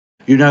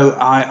You know,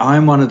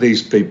 I'm one of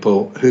these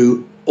people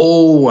who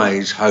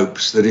always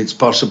hopes that it's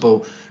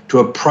possible to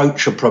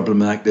approach a problem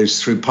like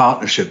this through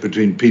partnership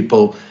between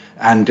people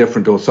and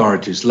different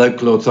authorities,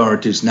 local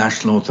authorities,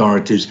 national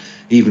authorities,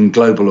 even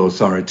global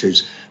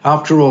authorities.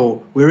 After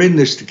all, we're in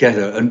this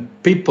together, and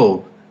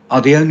people are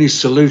the only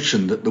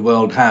solution that the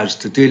world has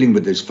to dealing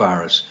with this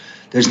virus.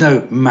 There's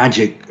no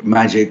magic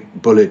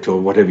bullet or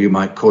whatever you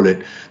might call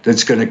it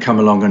that's going to come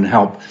along and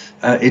help.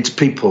 It's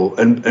people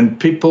and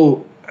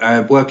people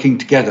working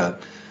together.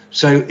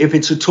 So if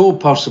it's at all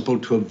possible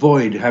to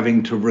avoid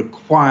having to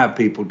require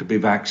people to be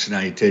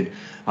vaccinated,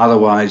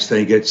 otherwise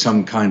they get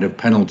some kind of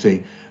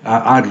penalty,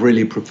 I'd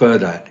really prefer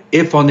that.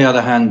 If, on the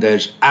other hand,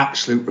 there's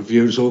absolute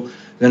refusal,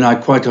 then I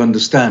quite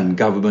understand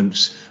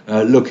governments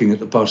looking at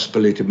the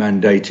possibility of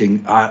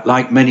mandating.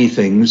 Like many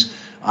things,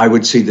 I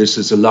would see this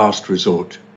as a last resort.